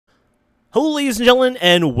Hello ladies and gentlemen,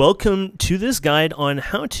 and welcome to this guide on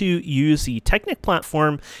how to use the Technic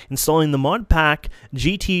platform, installing the mod pack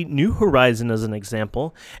GT New Horizon as an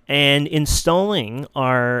example, and installing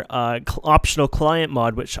our optional client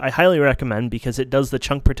mod, which I highly recommend because it does the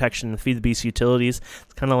chunk protection and feed the beast utilities.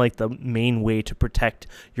 It's kind of like the main way to protect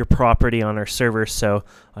your property on our server, so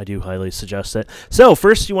I do highly suggest it. So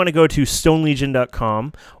first you want to go to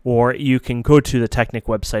stonelegion.com, or you can go to the Technic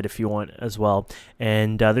website if you want as well,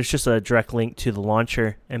 and there's just a direct link to the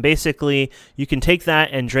launcher, and basically you can take that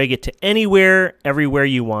and drag it to anywhere, everywhere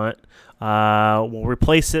you want. We'll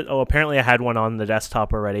replace it. Oh, apparently I had one on the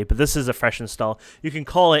desktop already, but this is a fresh install. You can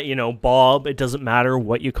call it, Bob. It doesn't matter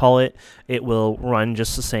what you call it. It will run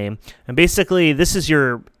just the same. And basically, this is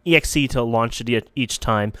your exe to launch it each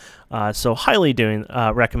time. So highly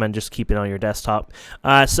recommend just keeping it on your desktop.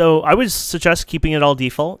 So I would suggest keeping it all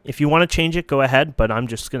default. If you want to change it, go ahead, but I'm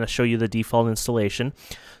just going to show you the default installation.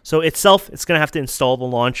 So itself, it's going to have to install the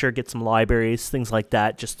launcher, get some libraries, things like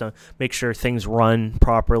that, just to make sure things run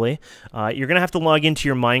properly. You're going to have to log into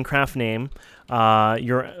your Minecraft name.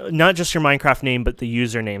 Not just your Minecraft name, but the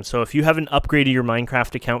username. So if you haven't upgraded your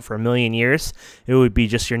Minecraft account for a million years, it would be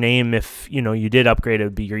just your name. If you did upgrade, it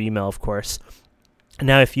would be your email, of course.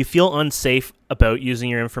 Now, if you feel unsafe about using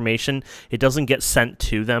your information, it doesn't get sent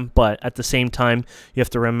to them, but at the same time, you have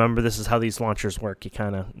to remember this is how these launchers work. You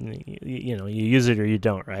kind of, you use it or you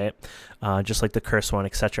don't, right? Just like the Curse one,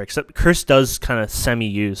 etc. Except Curse does kind of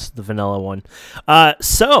semi-use the vanilla one.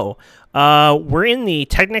 We're in the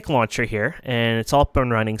Technic launcher here, and it's all up and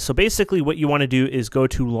running. So basically what you want to do is go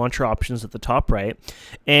to launcher options at the top right,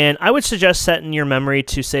 and I would suggest setting your memory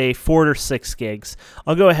to say 4 or 6 gigs.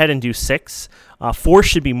 I'll go ahead and do 6. 4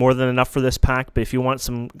 should be more than enough for this pack, but if you want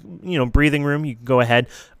some, breathing room, you can go ahead.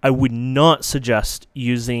 I would not suggest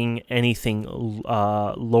using anything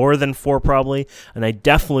lower than 4 probably, and I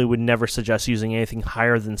definitely would never suggest using anything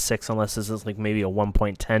higher than 6 unless this is like maybe a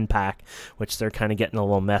 1.10 pack, which they're kind of getting a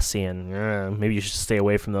little messy, and maybe you should stay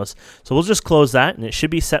away from those. So we'll just close that, and it should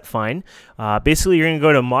be set fine. Basically, you're going to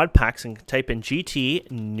go to mod packs and type in GT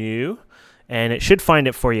new, and it should find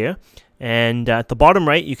it for you. And at the bottom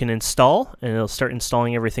right, you can install, and it'll start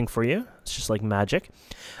installing everything for you. It's just like magic.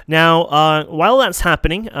 Now, while that's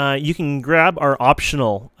happening, you can grab our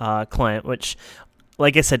optional client, which,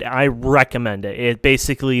 like I said, I recommend it. It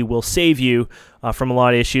basically will save you from a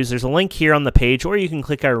lot of issues. There's a link here on the page, or you can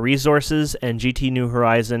click our resources and GT New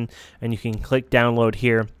Horizon, and you can click download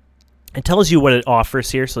here. It tells you what it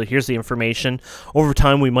offers here, so here's the information. Over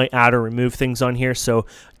time, we might add or remove things on here, so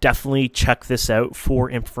definitely check this out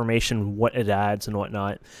for information, what it adds and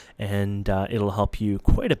whatnot, and it'll help you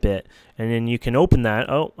quite a bit. And then you can open that.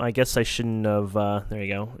 Oh, I guess I shouldn't have. There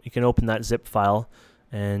you go. You can open that zip file,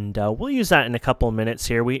 and we'll use that in a couple of minutes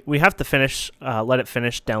here. We have to finish, let it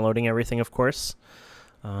finish downloading everything, of course.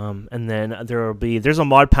 And then there's a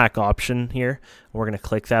mod pack option here. We're going to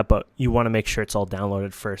click that, but you want to make sure it's all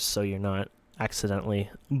downloaded first so you're not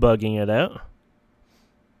accidentally bugging it out.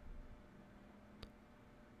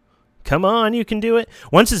 Come on, you can do it.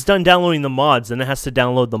 Once it's done downloading the mods, then it has to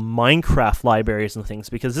download the Minecraft libraries and things,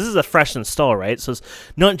 because this is a fresh install, right? So it's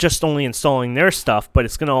not just only installing their stuff, but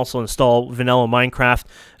it's going to also install vanilla Minecraft.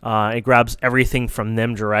 It grabs everything from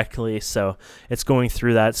them directly, so it's going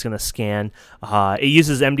through that. It's going to scan. It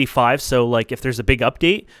uses MD5, so like if there's a big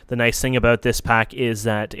update, the nice thing about this pack is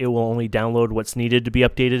that it will only download what's needed to be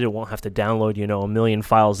updated. It won't have to download, a million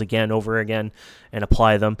files over again and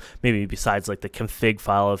apply them. Maybe besides like the config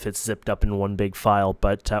file if it's zipped up in one big file,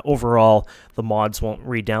 but overall the mods won't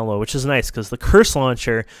re-download, which is nice because the Curse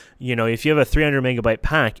launcher, if you have a 300 megabyte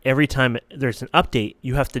pack, every time there's an update,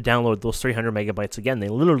 you have to download those 300 megabytes again. They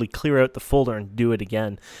literally clear out the folder and do it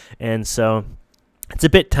again, and so it's a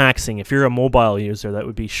bit taxing. If you're a mobile user, that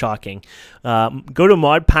would be shocking. Go to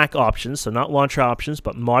mod pack options, so not launcher options,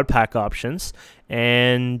 but mod pack options,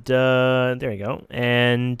 and there you go,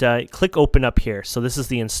 and click open up here. So this is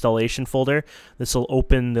the installation folder. This will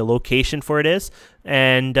open the location for it is,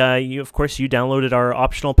 and of course you downloaded our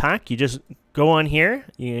optional pack. You just go on here,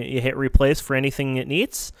 you hit replace for anything it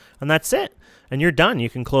needs, and that's it. And you're done. You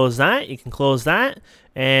can close that,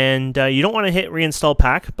 and you don't want to hit reinstall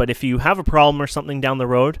pack, but if you have a problem or something down the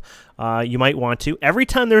road, you might want to. Every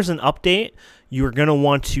time there's an update, you're going to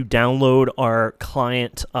want to download our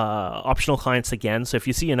client, optional clients again. So if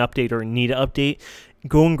you see an update or need an update,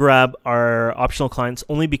 go and grab our optional clients,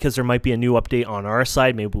 only because there might be a new update on our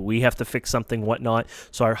side. Maybe we have to fix something, whatnot.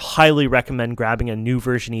 So I highly recommend grabbing a new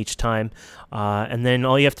version each time. And then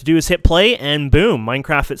all you have to do is hit play, and boom,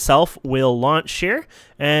 Minecraft itself will launch here,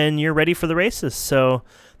 and you're ready for the races. So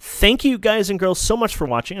Thank you guys and girls so much for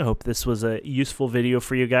watching. I hope this was a useful video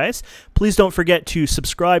for you guys. Please don't forget to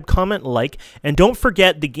subscribe, comment, like, and don't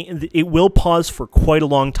forget the game. It will pause for quite a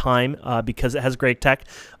long time because it has great tech.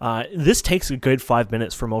 This takes a good 5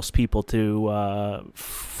 minutes for most people to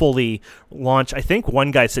fully launch. I think one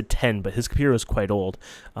guy said 10, but his computer is quite old.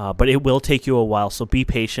 But it will take you a while, so be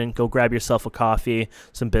patient. Go grab yourself a coffee,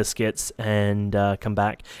 some biscuits, and come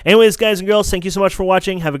back. Anyways, guys and girls, thank you so much for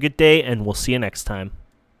watching. Have a good day, and we'll see you next time.